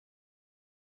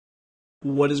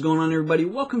What is going on, everybody?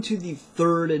 Welcome to the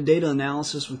third data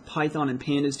analysis with Python and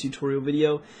Pandas tutorial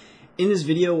video. In this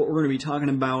video, what we're going to be talking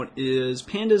about is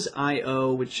Pandas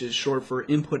I/O, which is short for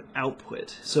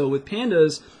input-output. So with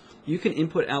Pandas, you can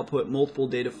input-output multiple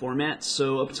data formats.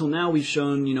 So up until now, we've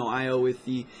shown I/O with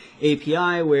the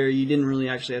API, where you didn't really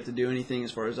actually have to do anything as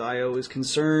far as I/O is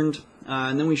concerned.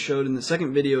 And then we showed in the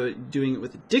second video doing it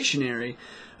with a dictionary.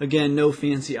 Again, no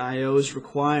fancy I/O is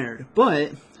required.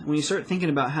 But when you start thinking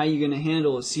about how you're going to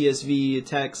handle a CSV, a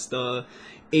text, a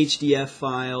HDF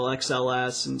file,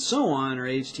 XLS, and so on, or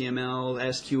HTML,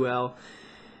 SQL,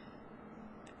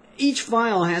 each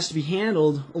file has to be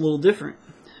handled a little different.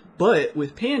 But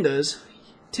with Pandas,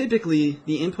 typically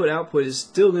the input-output is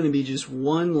still going to be just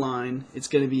one line. It's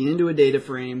going to be into a data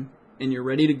frame, and you're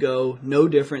ready to go, no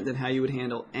different than how you would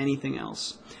handle anything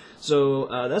else. So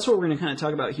that's what we're going to kind of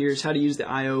talk about here, is how to use the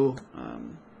I/O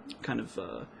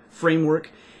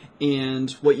framework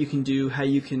and what you can do, how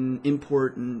you can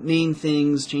import and name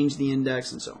things, change the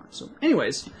index, and so on. So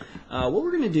anyways, what we're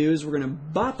going to do is we're going to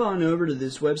bop on over to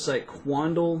this website,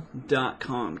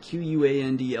 quandl.com,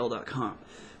 Quandl.com.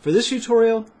 For this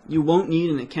tutorial, you won't need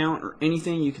an account or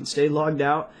anything. You can stay logged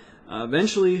out.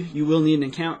 Eventually, you will need an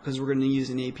account because we're going to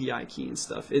use an API key and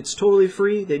stuff. It's totally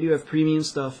free. They do have premium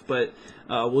stuff, but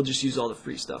we'll just use all the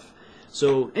free stuff.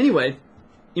 So anyway,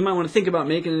 you might want to think about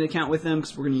making an account with them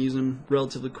because we're going to use them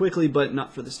relatively quickly, but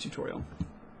not for this tutorial.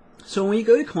 So when you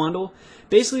go to Quandl,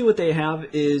 basically what they have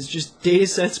is just data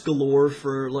sets galore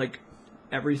for like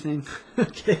everything.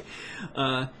 Okay.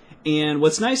 And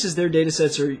what's nice is their data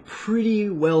sets are pretty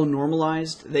well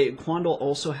normalized. Quandl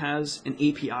also has an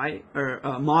API, or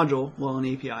a module, well, an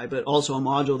API, but also a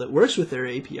module that works with their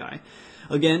API.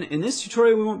 Again, in this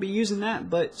tutorial we won't be using that,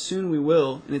 but soon we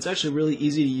will, and it's actually really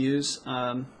easy to use.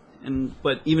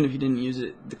 But even if you didn't use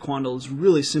it, the Quandl is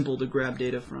really simple to grab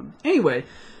data from. Anyway,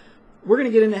 we're going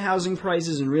to get into housing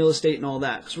prices and real estate and all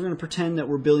that, because we're going to pretend that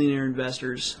we're billionaire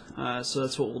investors, so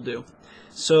that's what we'll do.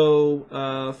 So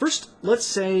first, let's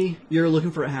say you're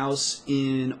looking for a house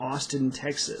in Austin,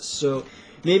 Texas. So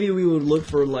maybe we would look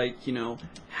for, like,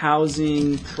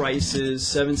 housing prices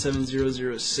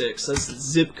 77006. That's the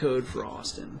zip code for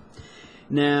Austin.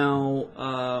 Now,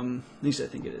 at least I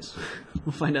think it is.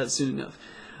 We'll find out soon enough.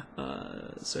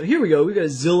 So here we go. We've got a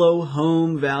Zillow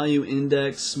home value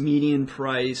index median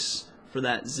price for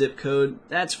that zip code.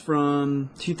 That's from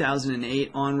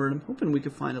 2008 onward. I'm hoping we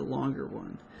could find a longer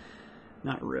one.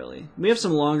 Not really. We have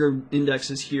some longer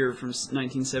indexes here from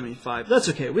 1975. That's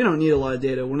okay. We don't need a lot of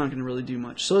data. We're not going to really do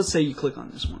much. So let's say you click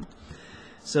on this one.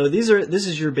 So this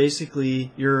is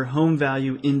basically your home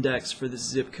value index for this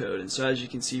zip code. And so as you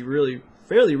can see, really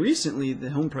fairly recently,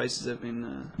 the home prices have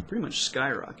been pretty much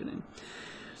skyrocketing.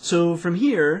 So from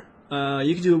here,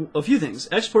 you can do a few things.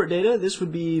 Export data. This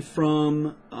would be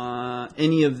from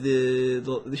any of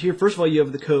here. First of all, you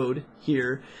have the code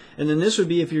here, and then this would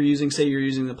be if you're using, say, you're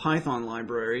using the Python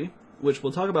library, which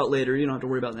we'll talk about later. You don't have to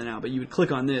worry about that now, but you would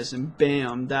click on this, and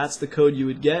bam, that's the code you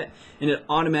would get, and it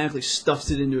automatically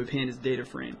stuffs it into a Pandas data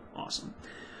frame. Awesome.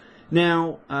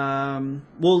 Now,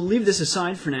 we'll leave this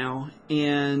aside for now,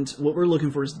 and what we're looking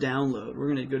for is download.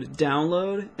 We're going to go to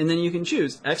download, and then you can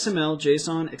choose XML,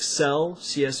 JSON, Excel,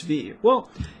 CSV. Well,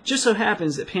 just so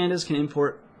happens that Pandas can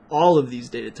import all of these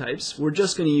data types. We're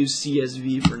just going to use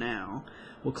CSV for now.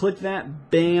 We'll click that,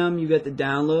 bam, you get the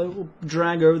download. We'll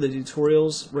drag over the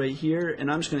tutorials right here,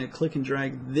 and I'm just going to click and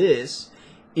drag this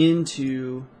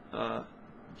into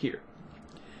here.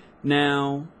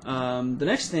 Now, the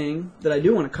next thing that I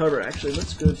do want to cover, actually,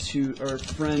 let's go to our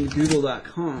friend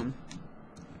Google.com,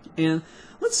 and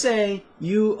let's say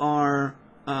you are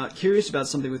curious about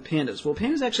something with Pandas. Well,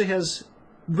 Pandas actually has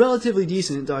relatively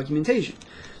decent documentation.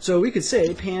 So we could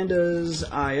say Pandas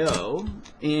I/O,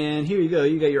 and here you go.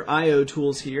 You got your I/O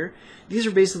tools here. These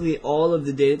are basically all of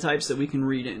the data types that we can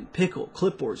read in: pickle,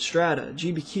 clipboard, strata,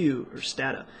 GBQ, or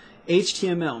stata,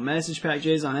 HTML, message pack,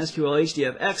 JSON, SQL,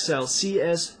 HDF, Excel,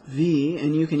 CSV,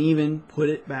 and you can even put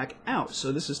it back out.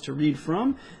 So this is to read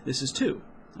from, this is to.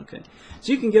 Okay,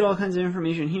 so you can get all kinds of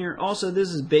information here. Also, this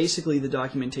is basically the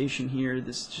documentation here.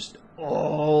 This is just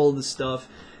all the stuff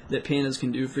that Pandas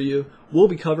can do for you. We'll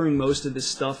be covering most of this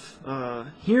stuff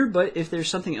here, but if there's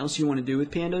something else you want to do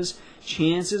with Pandas,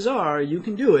 chances are you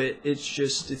can do it.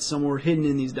 It's somewhere hidden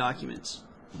in these documents.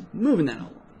 Moving that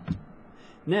along.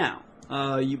 Now,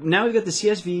 now we've got the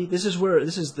CSV. This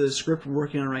is the script we're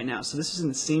working on right now. So this is in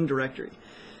the same directory.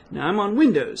 Now I'm on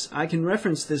Windows. I can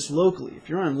reference this locally. If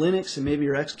you're on Linux and maybe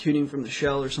you're executing from the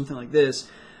shell or something like this,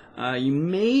 you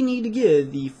may need to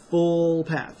give the full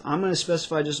path. I'm going to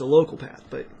specify just a local path,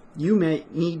 but you may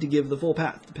need to give the full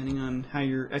path depending on how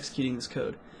you're executing this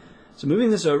code. So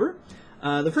moving this over,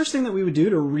 The first thing that we would do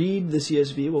to read the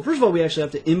CSV, well, first of all, we actually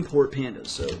have to import pandas.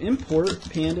 So import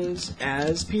pandas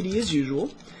as PD as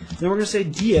usual. Then we're going to say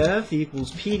df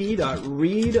equals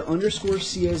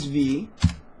pd.read_CSV.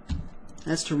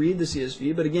 That's to read the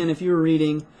CSV. But again, if you were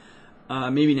reading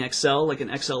maybe an Excel, like an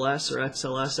XLS or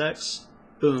XLSX,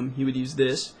 boom, you would use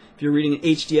this. If you're reading an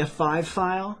HDF5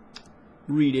 file,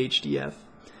 read HDF.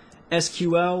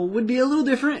 SQL would be a little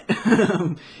different.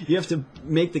 You have to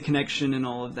make the connection and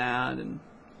all of that. And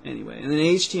anyway, and then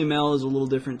HTML is a little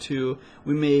different too.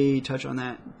 We may touch on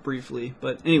that briefly.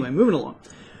 But anyway, moving along.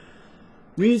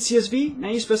 Read CSV, now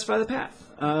you specify the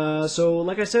path. So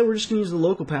like I said, we're just going to use the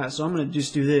local path. So I'm going to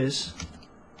just do this.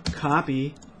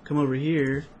 Copy, come over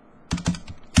here,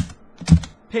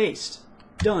 paste,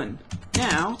 done.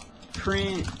 Now,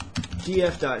 print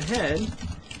df.head,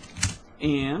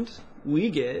 and we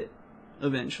get,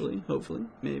 eventually, hopefully,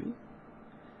 maybe,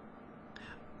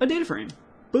 a data frame.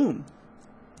 Boom.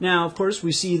 Now, of course,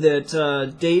 we see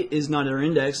that date is not our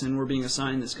index, and we're being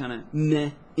assigned this kind of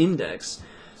meh index.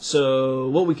 So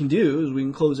what we can do is we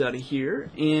can close out of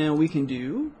here, and we can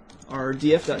do our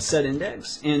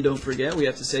df.setIndex, and don't forget we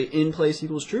have to say in place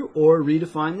equals true or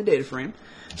redefine the data frame.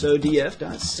 So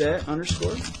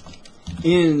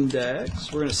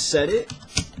df.set_index, we're going to set it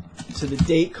to the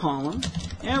date column,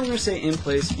 and we're going to say in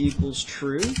place equals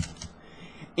true.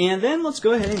 And then let's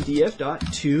go ahead and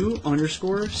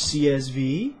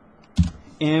df.to_CSV,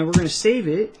 and we're going to save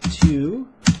it to,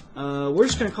 we're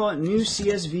just going to call it new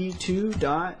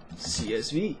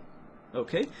CSV2.csv.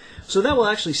 Okay, so that will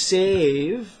actually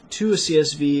save to a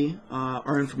CSV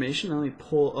our information. Now let me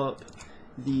pull up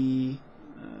the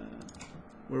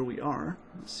where we are.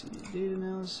 Let's see, data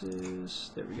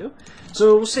analysis. There we go.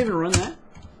 So we'll save and run that,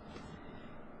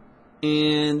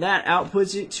 and that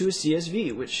outputs it to a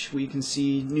CSV, which we can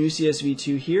see new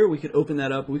CSV2 here. We could open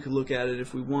that up. We could look at it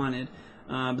if we wanted,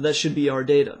 but that should be our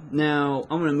data. Now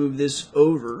I'm going to move this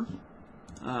over.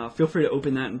 Feel free to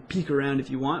open that and peek around if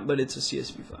you want, but it's a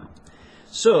CSV file.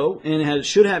 So, and it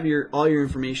should have all your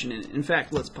information in it. In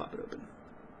fact, let's pop it open.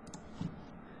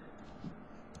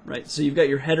 Right, so you've got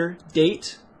your header,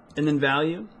 date, and then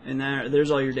value, and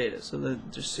there's all your data. So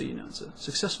that, just so you know, it's a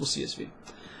successful CSV.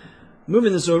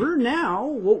 Moving this over, now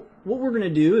what we're going to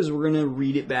do is we're going to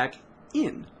read it back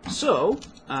in. So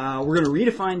we're going to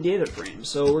redefine data frame.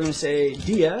 So we're going to say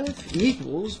df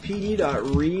equals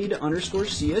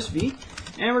pd.read_CSV,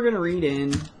 and we're going to read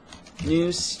in new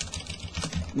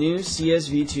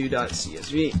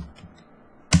CSV2.csv.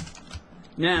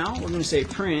 Now we're going to say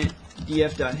print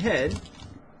df.head,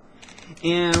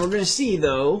 and we're going to see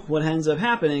though what ends up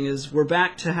happening is we're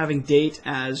back to having date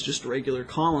as just a regular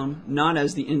column, not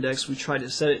as the index we tried to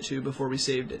set it to before we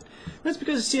saved it. That's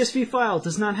because the CSV file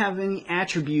does not have any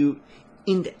attribute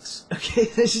index. Okay,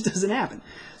 that just doesn't happen.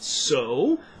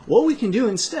 So what we can do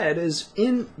instead is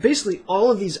in basically all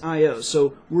of these IOs.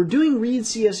 So we're doing read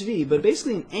CSV, but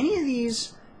basically in any of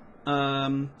these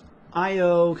IO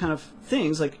kind of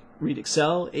things like read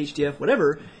Excel, HDF,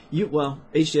 whatever, well,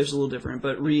 HDF is a little different,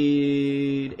 but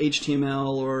read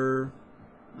HTML or,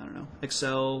 I don't know,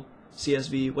 Excel,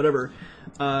 CSV, whatever,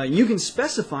 you can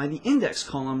specify the index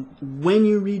column when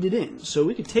you read it in. So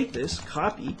we could take this,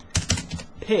 copy,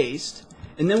 paste,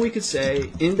 and then we could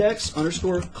say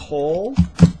index_call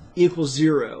equals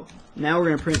 0. Now we're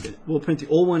going to print it. We'll print the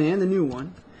old one and the new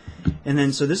one. And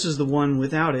then, so this is the one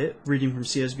without it, reading from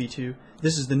CSV2.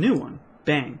 This is the new one.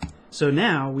 Bang. So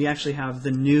now we actually have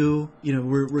the new,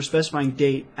 we're specifying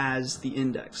date as the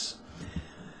index.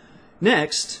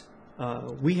 Next,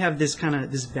 we have this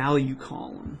this value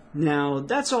column. Now,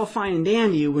 that's all fine and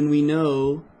dandy when we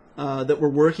know that we're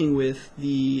working with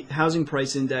the housing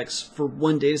price index for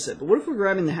one data set. But what if we're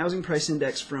grabbing the housing price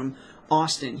index from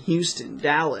Austin, Houston,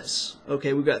 Dallas?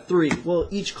 Okay, we've got 3. Well,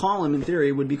 each column in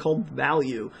theory would be called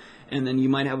value, and then you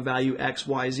might have value X,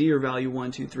 Y, Z, or value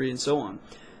 1, 2, 3, and so on.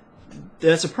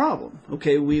 That's a problem.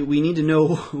 Okay, we need to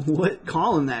know what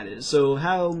column that is. So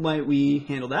how might we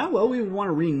handle that? Well, we would want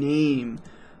to rename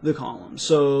the column.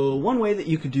 So one way that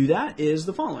you could do that is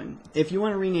the following. If you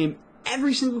want to rename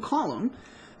every single column,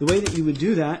 the way that you would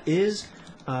do that is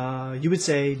you would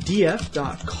say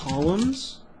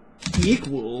df.columns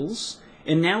equals,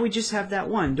 and now we just have that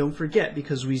one. Don't forget,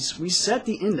 because we set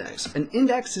the index. An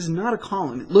index is not a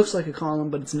column. It looks like a column,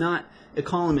 but it's not a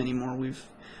column anymore. We've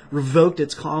revoked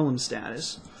its column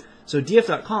status. So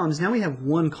df.columns, now we have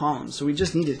one column. So we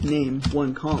just need to name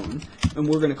one column, and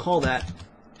we're going to call that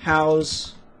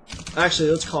house.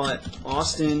 Actually, let's call it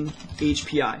Austin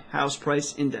HPI, house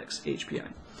price index HPI.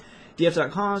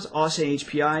 df.columns, Austin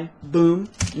HPI, boom.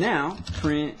 Now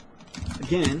print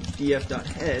again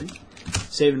df.head,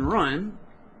 save and run,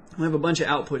 We have a bunch of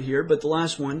output here, but the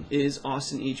last one is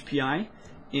Austin HPI,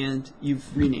 and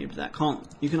you've renamed that column.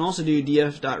 You can also do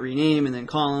df.rename and then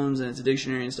columns, and it's a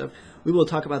dictionary and stuff. We will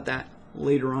talk about that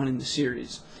later on in the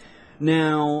series.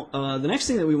 Now, the next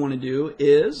thing that we want to do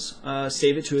is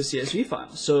save it to a CSV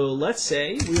file. So let's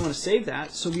say we want to save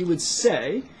that, so we would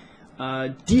say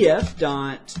df.to_csv,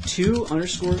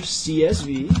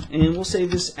 and we'll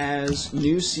save this as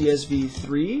new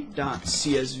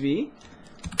csv3.csv.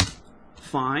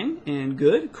 Fine and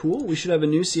good, cool. We should have a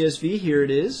new CSV. Here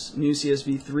it is, new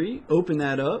CSV3. Open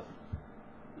that up.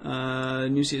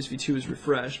 New CSV2 is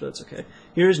refreshed, but that's okay.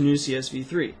 Here's new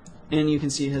CSV3, and you can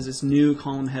see it has this new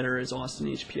column header as Austin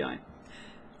HPI.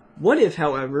 What if,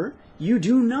 however, you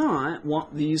do not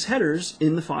want these headers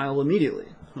in the file immediately?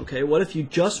 Okay, what if you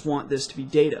just want this to be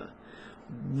data?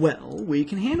 Well, we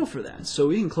can handle for that. So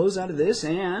we can close out of this,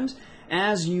 and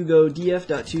as you go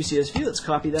df.tocsv, let's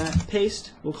copy that,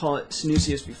 paste. We'll call it new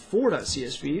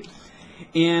csv4.csv,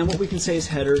 and what we can say is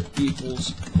header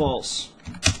equals false.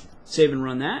 Save and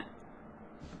run that.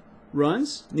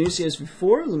 Runs, new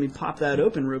CSV4. Let me pop that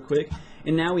open real quick,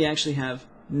 and now we actually have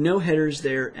no headers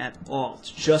there at all.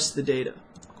 It's just the data.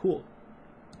 Cool.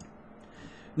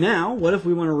 Now, what if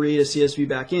we want to read a CSV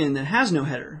back in that has no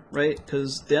header, right?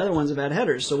 Because the other ones have had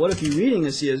headers. So what if you're reading a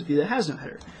CSV that has no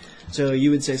header? So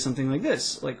you would say something like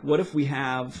this. Like, what if we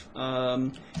have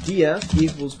df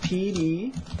equals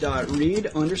pd.read_csv.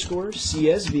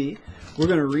 We're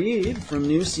going to read from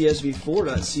new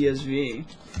csv4.csv.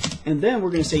 And then we're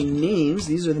going to say names.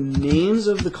 These are the names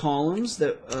of the columns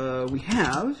that we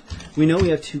have. We know we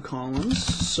have two columns.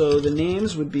 So the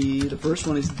names would be, the first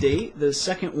one is date. The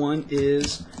second one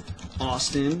is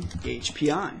Austin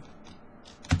HPI.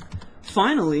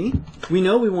 Finally, we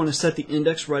know we want to set the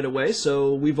index right away.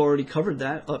 So we've already covered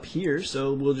that up here.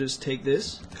 So we'll just take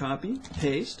this, copy,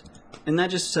 paste. And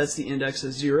that just sets the index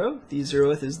as 0. The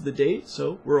 0th is the date,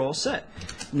 so we're all set.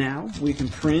 Now we can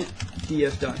print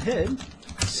df.head,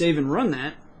 save and run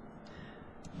that,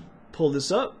 pull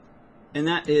this up, and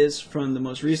that is from the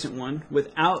most recent one.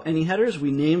 Without any headers,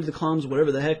 we named the columns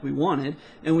whatever the heck we wanted,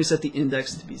 and we set the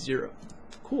index to be 0.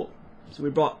 Cool. So we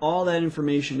brought all that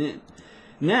information in.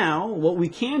 Now, what we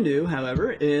can do,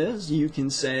 however, is you can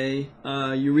say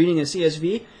you're reading a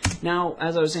CSV. Now,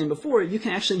 as I was saying before, you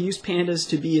can actually use Pandas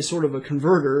to be a sort of a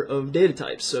converter of data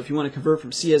types. So if you want to convert from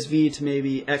CSV to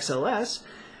maybe XLS,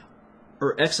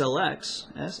 or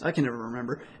XLX, I can never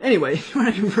remember. Anyway, if you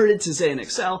want to convert it to, say, an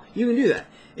Excel, you can do that.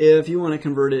 If you want to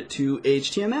convert it to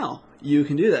HTML, you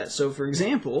can do that. So, for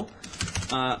example,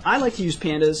 I like to use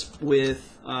Pandas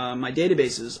with my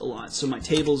databases a lot. So my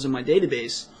tables in my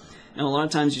database, and a lot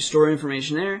of times you store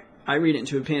information there. I read it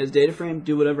into a Pandas data frame,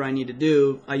 do whatever I need to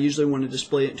do. I usually want to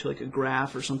display it into like a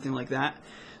graph or something like that.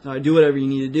 So I do whatever you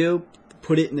need to do,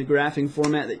 put it in the graphing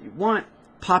format that you want,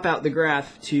 pop out the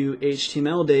graph to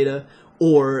HTML data,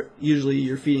 or usually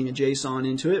you're feeding a JSON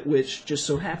into it, which just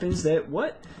so happens that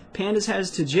what Pandas has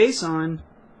to JSON,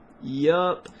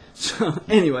 yup. So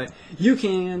anyway, you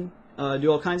can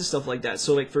do all kinds of stuff like that.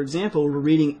 So like, for example, we're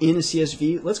reading in a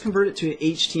CSV. Let's convert it to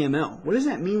HTML. What does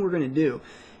that mean we're going to do?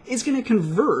 It's going to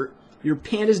convert your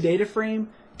Pandas data frame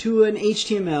to an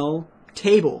HTML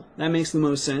table. That makes the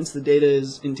most sense. The data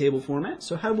is in table format.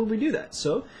 So how would we do that?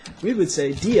 So we would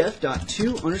say df.to_html,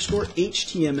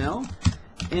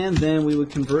 and then we would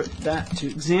convert that to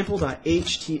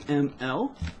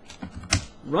example.html.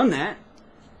 Run that.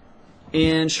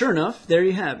 And sure enough, there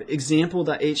you have it,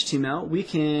 example.html. We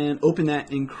can open that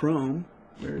in Chrome.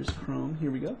 Where's Chrome? Here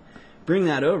we go. Bring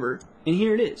that over, and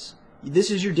here it is.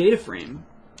 This is your data frame.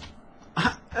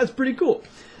 That's pretty cool.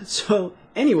 So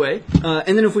anyway,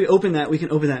 and then if we open that, we can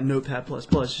open that in Notepad++,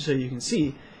 just so you can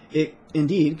see it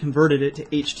indeed converted it to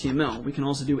HTML. We can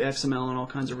also do XML and all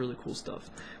kinds of really cool stuff.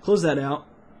 Close that out.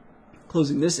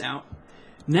 Closing this out.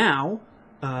 Now,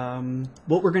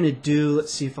 what we're going to do,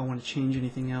 let's see if I want to change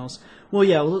anything else. Well,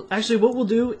 yeah, actually what we'll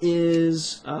do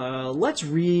is, let's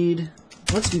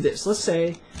do this. Let's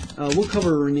say, we'll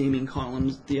cover renaming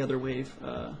columns the other way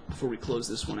before we close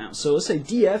this one out. So let's say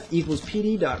df equals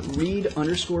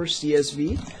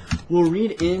pd.read_csv. We'll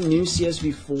read in new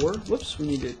CSV4. Whoops, we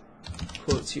need to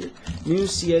quotes here. New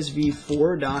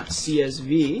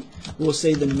CSV4.csv. We'll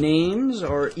say the names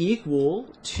are equal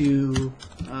to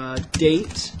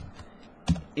date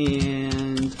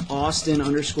and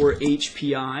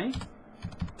Austin_HPI.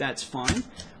 That's fine.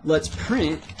 Let's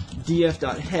print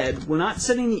df.head. We're not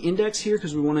setting the index here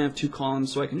because we want to have two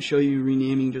columns, so I can show you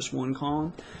renaming just one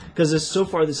column. Because so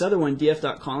far this other one,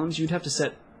 df.columns, you'd have to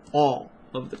set all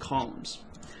of the columns.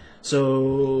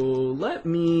 So let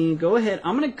me go ahead.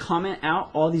 I'm going to comment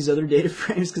out all these other data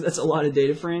frames because that's a lot of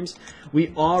data frames.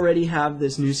 We already have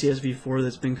this new CSV4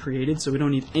 that's been created, so we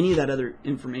don't need any of that other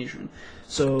information.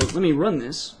 So let me run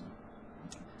this.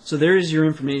 So there is your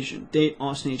information, date,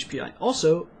 Austin HPI.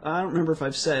 Also, I don't remember if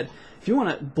I've said, if you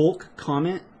want to bulk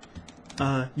comment,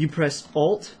 you press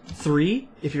Alt-3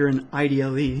 if you're in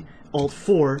IDLE,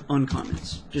 Alt-4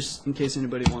 uncomments, just in case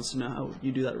anybody wants to know how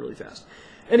you do that really fast.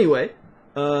 Anyway,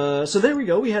 so there we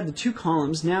go. We have the two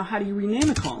columns. Now, how do you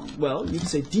rename a column? Well, you can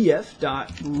say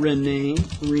df.rename,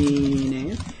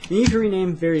 and you can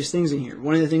rename various things in here.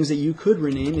 One of the things that you could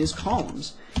rename is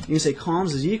columns. You can say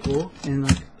columns is equal in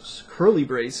like curly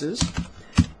braces,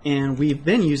 and we've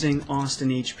been using Austin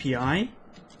HPI,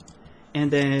 and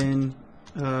then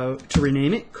to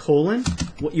rename it, colon,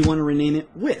 what you want to rename it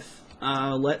with.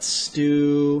 Let's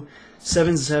do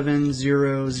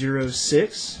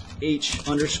 77006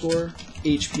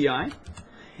 H_HPI,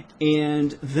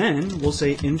 and then we'll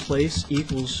say in place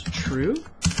equals true,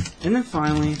 and then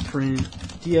finally print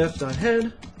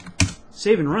df.head,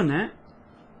 save and run that,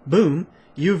 boom,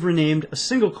 you've renamed a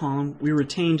single column. We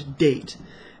retained date.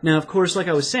 Now, of course, like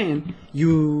I was saying,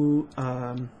 you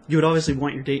would obviously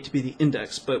want your date to be the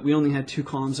index, but we only had two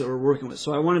columns that we're working with.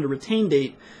 So I wanted to retain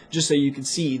date just so you could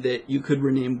see that you could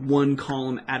rename one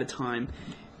column at a time,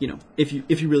 you know, if you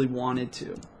really wanted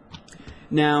to.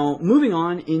 Now, moving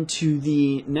on into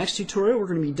the next tutorial, we're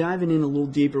going to be diving in a little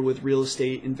deeper with real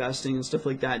estate investing and stuff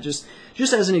like that. Just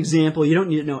as an example, you don't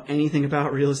need to know anything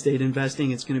about real estate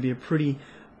investing. It's going to be a pretty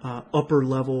upper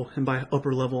level, and by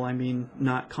upper level I mean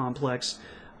not complex,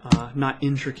 not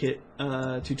intricate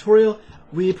tutorial.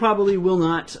 We probably will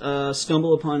not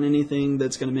stumble upon anything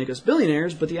that's going to make us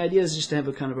billionaires, but the idea is just to have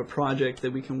a kind of a project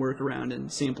that we can work around and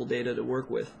sample data to work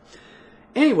with.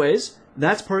 Anyways,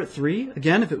 that's part 3.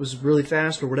 Again, if it was really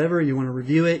fast or whatever, you want to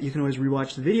review it, you can always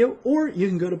rewatch the video, or you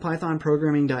can go to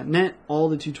pythonprogramming.net. All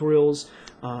the tutorials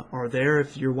are there.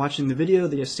 If you're watching the video,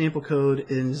 the sample code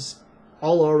is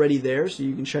all already there, so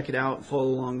you can check it out and follow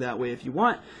along that way if you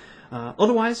want.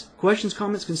 Otherwise, questions,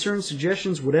 comments, concerns,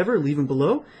 suggestions, whatever, leave them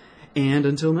below. And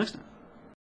until next time.